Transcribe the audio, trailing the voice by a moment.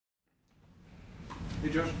Hey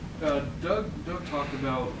Josh, Doug talked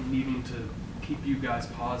about needing to keep you guys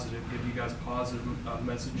positive, give you guys positive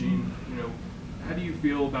messaging. You know, how do you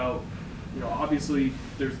feel about, obviously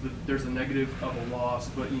there's a negative of a loss,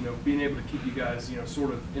 but being able to keep you guys,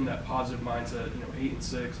 sort of in that positive mindset.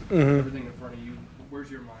 8-6, everything in front of you. Where's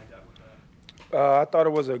your mind at with that? I thought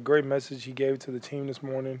it was a great message he gave to the team this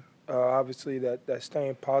morning. Obviously, that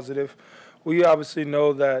staying positive. We obviously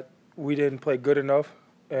know that we didn't play good enough,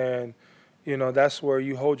 and that's where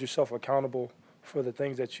you hold yourself accountable for the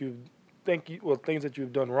things that things that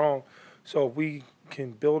you've done wrong. So if we can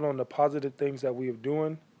build on the positive things that we have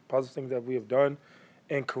doing, positive things that we have done,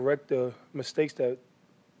 and correct the mistakes that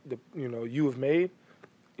you have made.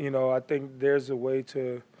 I think there's a way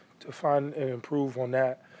to find and improve on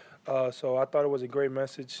that. So I thought it was a great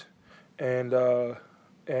message, and I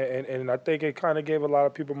think it kind of gave a lot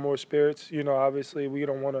of people more spirits. Obviously we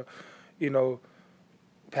don't want to, you know,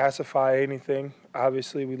 pacify anything.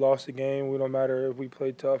 Obviously we lost the game. We don't matter if we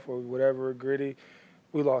played tough or whatever, gritty.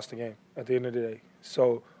 We lost the game at the end of the day.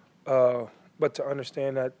 So, but to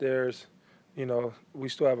understand that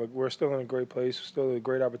we're still in a great place. Still a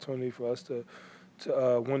great opportunity for us to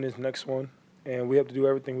win this next one, and we have to do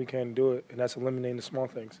everything we can to do it, and that's eliminating the small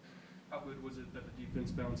things. How good was it that the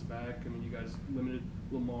defense bounced back? I mean, you guys limited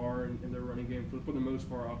Lamar and their running game for the most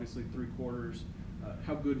part, obviously 3 quarters.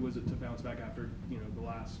 How good was it to bounce back after the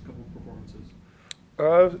last couple of performances?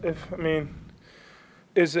 If I mean,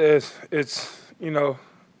 it's it's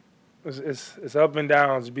up and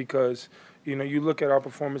downs because you look at our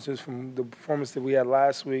performances from the performance that we had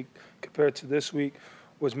last week compared to this week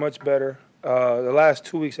was much better. The last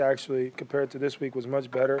 2 weeks actually compared to this week was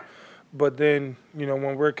much better. But then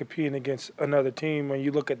when we're competing against another team, when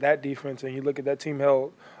you look at that defense and you look at that team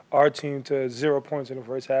held our team to 0 points in the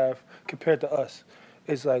first half compared to us,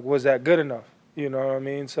 it's like, was that good enough? You know what I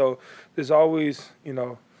mean? So there's always we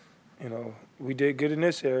did good in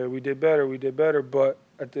this area, we did better, but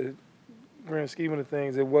at the grand scheme of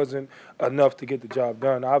things, it wasn't enough to get the job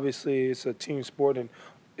done. Obviously, it's a team sport, and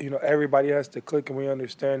everybody has to click, and we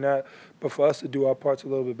understand that. But for us to do our parts a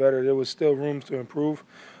little bit better, there was still room to improve.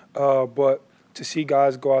 But to see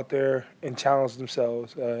guys go out there and challenge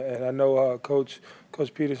themselves, and I know Coach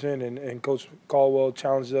Peterson and Coach Caldwell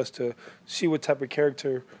challenged us to see what type of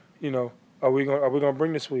character are we going to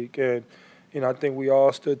bring this week, and I think we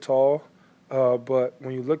all stood tall. But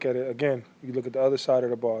when you look at it, again, you look at the other side of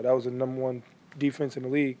the ball. That was the number one defense in the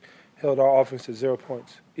league, held our offense to 0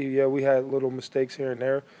 points. Yeah, we had little mistakes here and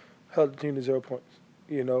there, held the team to 0 points,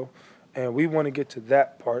 and we want to get to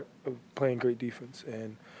that part of playing great defense.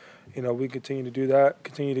 And, we continue to do that,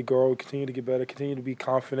 continue to grow, continue to get better, continue to be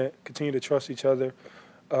confident, continue to trust each other.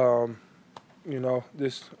 I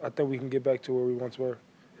think we can get back to where we once were.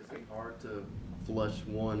 Is it hard to flush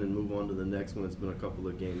one and move on to the next one? It's been a couple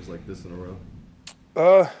of games like this in a row.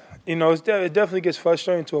 It definitely gets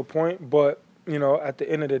frustrating to a point, but at the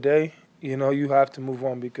end of the day, you have to move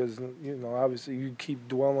on because obviously you keep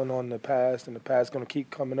dwelling on the past, and the past going to keep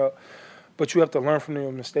coming up. But you have to learn from your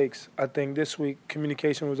mistakes. I think this week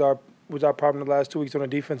communication was our problem the last 2 weeks on the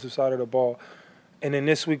defensive side of the ball, and then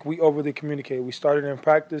this week we overly communicated. We started in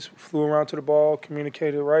practice, flew around to the ball,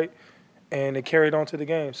 communicated right, and it carried on to the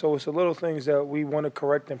game. So it's the little things that we want to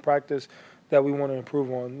correct in practice that we want to improve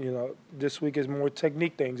on. This week is more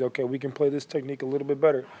technique things. Okay, we can play this technique a little bit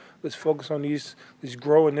better. Let's focus on these, let's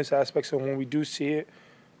grow in this aspect so when we do see it,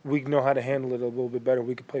 we know how to handle it a little bit better.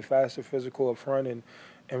 We can play faster, physical up front, and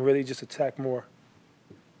really just attack more.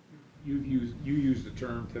 You used the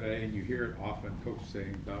term today, and you hear it often, coaches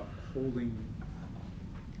saying about holding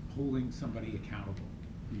somebody accountable.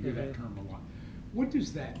 You hear that term a lot. What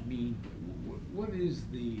does that mean?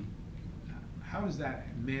 How does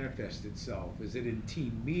that manifest itself? Is it in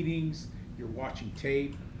team meetings? You're watching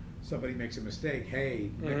tape. Somebody makes a mistake. Hey,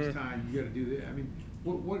 next time you got to do this. I mean,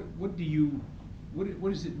 what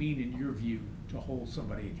does it mean in your view to hold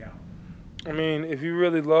somebody accountable? I mean, if you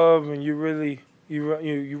really love and you really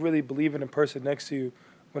believe in the person next to you,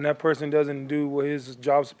 when that person doesn't do what his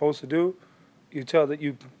job's supposed to do, you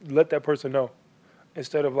let that person know,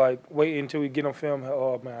 instead of like waiting until we get on film.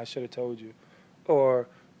 Oh man, I should have told you, or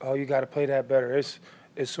oh, you got to play that better. It's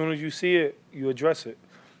as soon as you see it, you address it.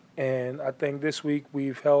 And I think this week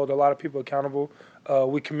we've held a lot of people accountable.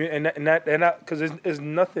 We communicate, and that because it's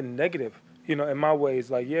nothing negative, in my way. It's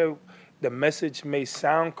like, yeah, the message may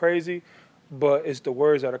sound crazy, but it's the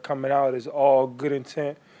words that are coming out. It's all good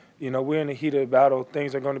intent. We're in the heat of the battle.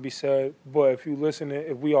 Things are going to be said. But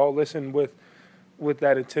if we all listen with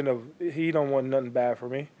that intent of, he don't want nothing bad for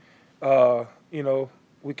me,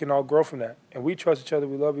 we can all grow from that. And we trust each other.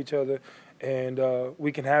 We love each other. and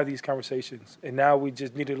we can have these conversations. And now we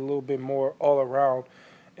just needed a little bit more all around,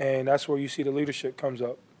 and that's where you see the leadership comes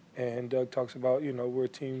up. And Doug talks about, we're a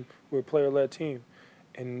team, we're a player-led team,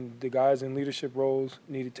 and the guys in leadership roles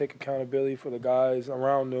need to take accountability for the guys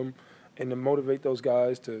around them, and to motivate those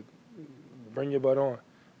guys to bring your butt on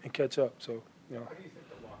and catch up. So, How do you think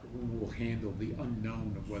the locker room will handle the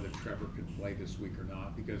unknown of whether Trevor can play this week or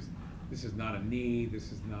not? Because this is not a knee,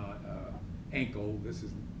 this is not ankle, this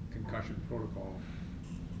is concussion protocol.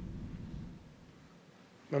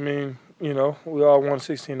 I mean, we all want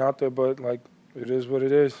 16 out there, but like, it is what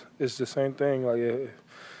it is. It's the same thing. Like,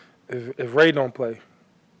 if Ray don't play,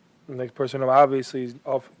 the next person obviously is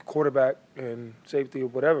off quarterback and safety or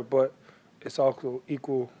whatever, but it's also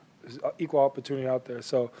equal opportunity out there.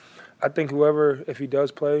 So I think whoever, if he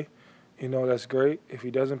does play, that's great. If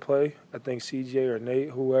he doesn't play, I think CJ or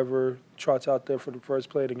Nate, whoever trots out there for the first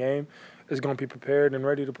play of the game, is going to be prepared and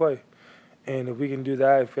ready to play. And if we can do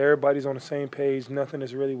that, if everybody's on the same page, nothing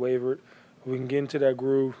is really wavered, we can get into that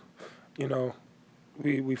groove,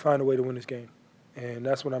 we find a way to win this game. And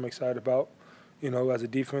that's what I'm excited about. As a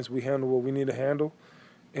defense, we handle what we need to handle,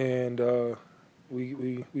 and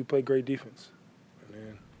we play great defense. And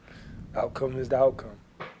then outcome is the outcome.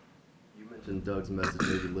 You mentioned Doug's message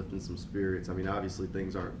maybe lifting some spirits. I mean, obviously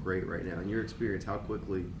things aren't great right now. In your experience, how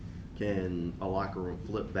quickly can a locker room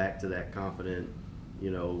flip back to that confident,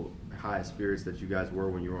 high spirits that you guys were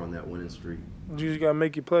when you were on that winning streak? You just got to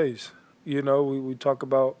make your plays. We talk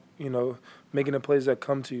about, making the plays that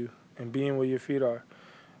come to you and being where your feet are.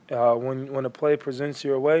 When a play presents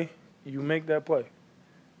your way, you make that play.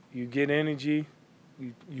 You get energy,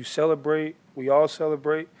 you celebrate, we all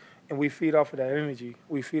celebrate, and we feed off of that energy.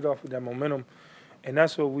 We feed off of that momentum, and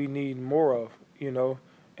that's what we need more of,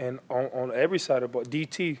 And on every side of the ball,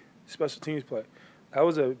 DT, special teams play, that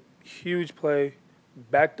was a huge play,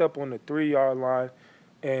 backed up on the 3-yard line,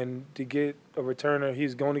 and to get a returner,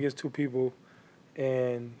 he's going against two people,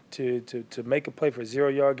 and to make a play for a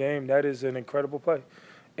 0-yard game, that is an incredible play.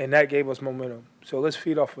 And that gave us momentum. So let's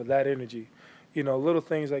feed off of that energy. Little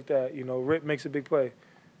things like that. Rip makes a big play.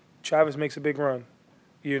 Travis makes a big run.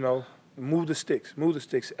 Move the sticks.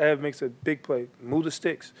 Ev makes a big play. Move the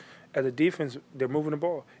sticks. As a defense, they're moving the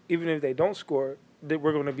ball. Even if they don't score,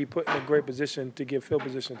 we're going to be put in a great position to get field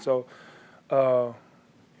position. So, you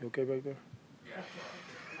okay back there?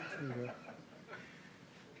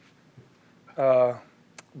 Okay.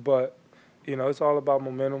 But, it's all about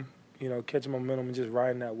momentum. Catching momentum and just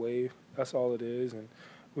riding that wave. That's all it is. And,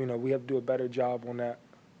 we have to do a better job on that.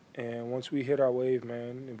 And once we hit our wave,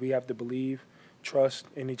 man, we have to believe, trust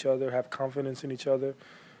in each other, have confidence in each other,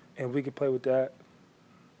 and we can play with that.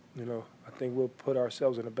 I think we'll put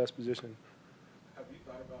ourselves in the best position. Have you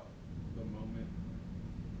thought about the moment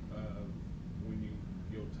when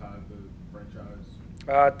you'll tie the franchise?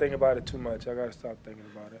 I think about it too much. I got to stop thinking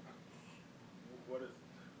about it. What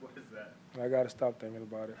is that? I got to stop thinking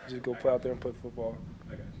about it. Just go play out there and play football.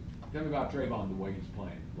 I got you. Tell me about Trayvon, the way he's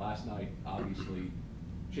playing. Last night, obviously,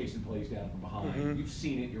 chasing plays down from behind. Mhm. You've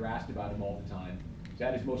seen it. You're asked about him all the time. Is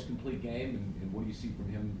that his most complete game, and what do you see from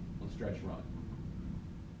him on stretch run?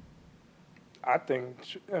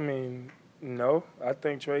 No. I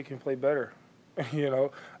think Trey can play better,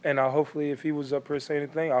 And hopefully if he was up here saying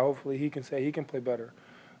anything, hopefully he can say he can play better.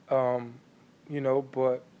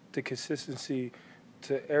 But the consistency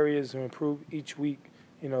to areas to improve each week,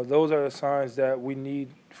 those are the signs that we need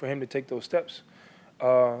for him to take those steps.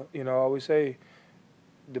 I always say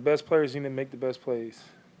the best players need to make the best plays.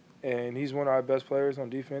 And he's one of our best players on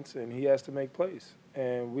defense, and he has to make plays.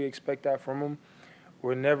 And we expect that from him.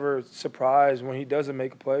 We're never surprised when he doesn't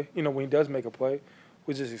make a play. When he does make a play,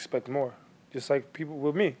 we just expect more. Just like people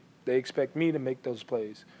with me. They expect me to make those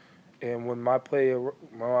plays. And when my play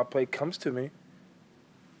comes to me,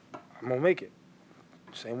 I'm going to make it.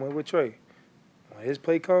 Same way with Trey. When his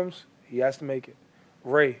play comes, he has to make it.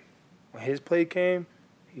 Ray, when his play came,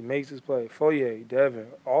 he makes his play. Foyer, Devin,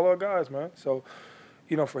 all our guys, man. So,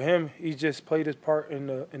 for him, he just played his part in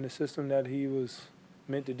the system that he was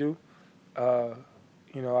meant to do.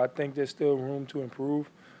 I think there's still room to improve.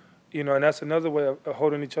 And that's another way of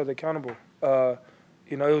holding each other accountable.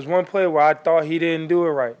 It was one play where I thought he didn't do it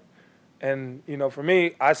right. And, for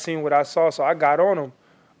me, I seen what I saw, so I got on him.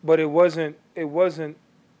 But it wasn't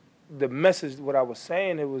the message, what I was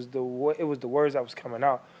saying, it was the words that was coming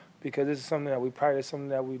out. Because this is something that we practiced, something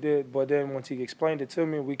that we did. But then once he explained it to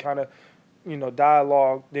me, we kind of,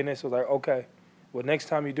 dialogue. Then it was like, okay, well, next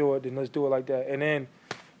time you do it, then let's do it like that. And then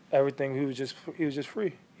everything, he was just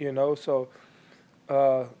free, So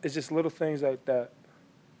it's just little things like that,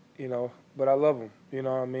 But I love him, you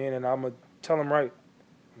know what I mean? And I'm going to tell him right.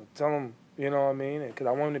 I'm going to tell him, You know what I mean? Because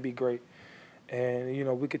I want him to be great. And, you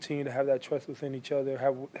know, we continue to have that trust within each other,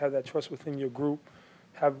 have that trust within your group,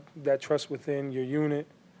 have that trust within your unit,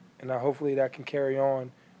 and hopefully that can carry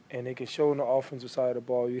on and it can show on the offensive side of the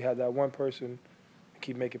ball. You have that one person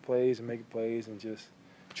keep making plays and just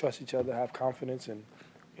trust each other, have confidence, and,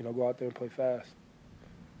 you know, go out there and play fast.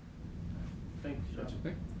 Thank you, Josh.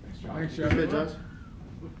 Thanks, Josh. Thanks, Good, Josh. Josh.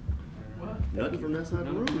 What? Nothing from that side of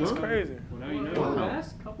the room, That's huh? crazy. Well, now you Well, know. I was Wow. gonna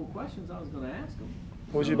ask a couple questions I was gonna ask him.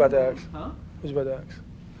 What was you about to ask? Huh? What you about to ask?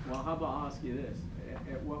 Well, how about I ask you this?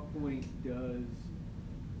 At what point does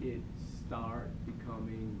it start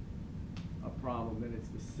becoming a problem that it's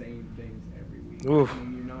the same things every week? Oof. I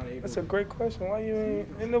mean, you're not able That's to. a great question. Why you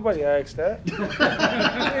ain't nobody asked that? What are you I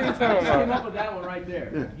talking just came up about? with that one right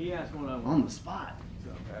there. Yeah. He asked one I On want. the spot.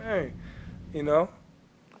 So, Hey, you know,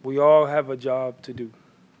 we all have a job to do.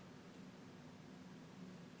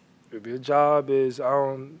 If your job is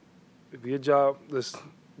this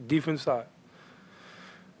defense side,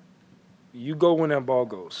 you go when that ball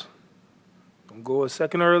goes. Don't go a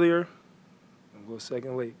second earlier, don't go a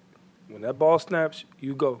second late. When that ball snaps,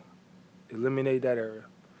 you go. Eliminate that area.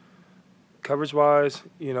 Coverage-wise,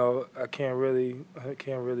 you know, I can't really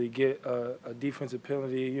get a defensive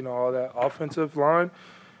penalty, you know, all that. Offensive line,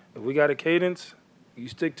 if we got a cadence, you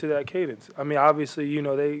stick to that cadence. I mean, obviously, you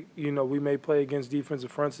know, we may play against defensive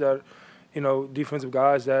fronts that, you know, defensive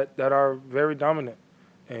guys that are very dominant,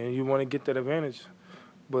 and you want to get that advantage.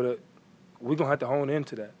 But we're going to have to hone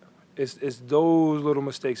into that. It's those little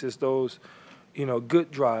mistakes. It's those, you know, good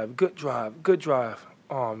drive.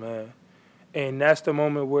 Oh, man. And that's the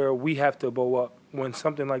moment where we have to bow up. When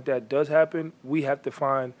something like that does happen, we have to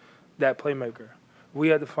find that playmaker. We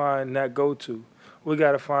have to find that go-to. We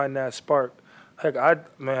got to find that spark. Heck, I'm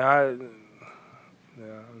not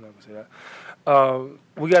going to say that.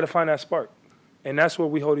 We got to find that spark. And that's where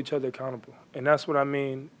we hold each other accountable. And that's what I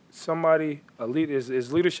mean. A leader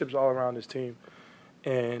is leadership's all around this team.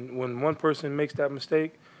 And when one person makes that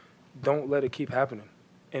mistake, don't let it keep happening.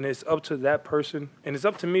 And it's up to that person, and it's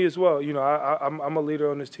up to me as well. You know, I'm a leader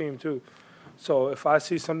on this team too. So if I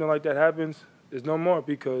see something like that happens, there's no more,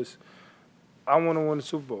 because I want to win the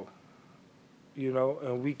Super Bowl. You know,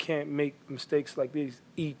 and we can't make mistakes like these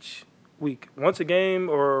each week. Once a game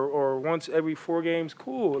or once every 4 games,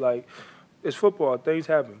 cool. Like, it's football, things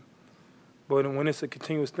happen. But when it's a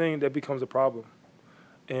continuous thing, that becomes a problem.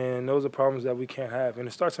 And those are problems that we can't have. And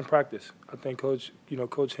it starts in practice. I think Coach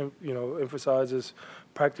emphasizes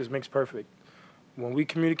practice makes perfect. When we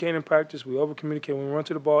communicate in practice, we over-communicate. When we run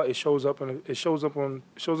to the ball, it shows up in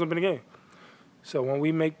the game. So when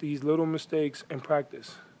we make these little mistakes in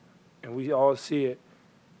practice, and we all see it,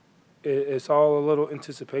 it's all a little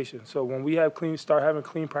anticipation. So when we start having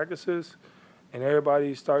clean practices, and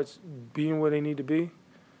everybody starts being where they need to be,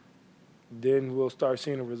 then we'll start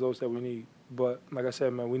seeing the results that we need. But like I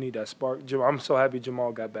said, man, we need that spark. I'm so happy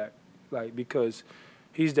Jamal got back, like, because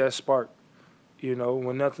he's that spark. You know,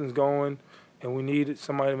 when nothing's going and we need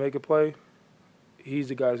somebody to make a play, he's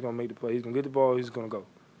the guy who's gonna make the play. He's gonna get the ball. He's gonna go.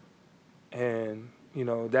 And you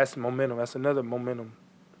know, that's momentum. That's another momentum.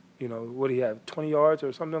 You know, what do you have? 20 yards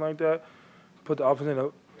or something like that. Put the offense in a.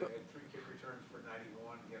 You had 3 kick returns for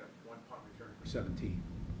 91. You had a 1 punt return for 17.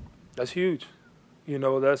 That's huge. You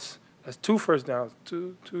know, that's 2 first downs.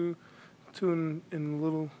 Two in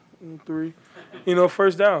little 3. You know,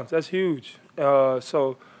 first downs. That's huge.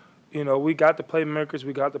 So, you know, we got the playmakers,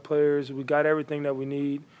 we got the players, we got everything that we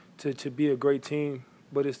need to be a great team.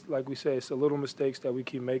 But it's like we say, it's the little mistakes that we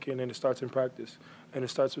keep making, and it starts in practice, and it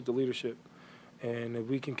starts with the leadership. And if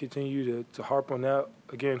we can continue to harp on that,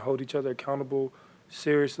 again, hold each other accountable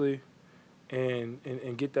seriously,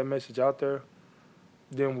 and get that message out there,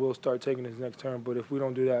 then we'll start taking this next turn. But if we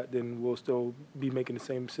don't do that, then we'll still be making the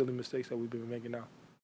same silly mistakes that we've been making now.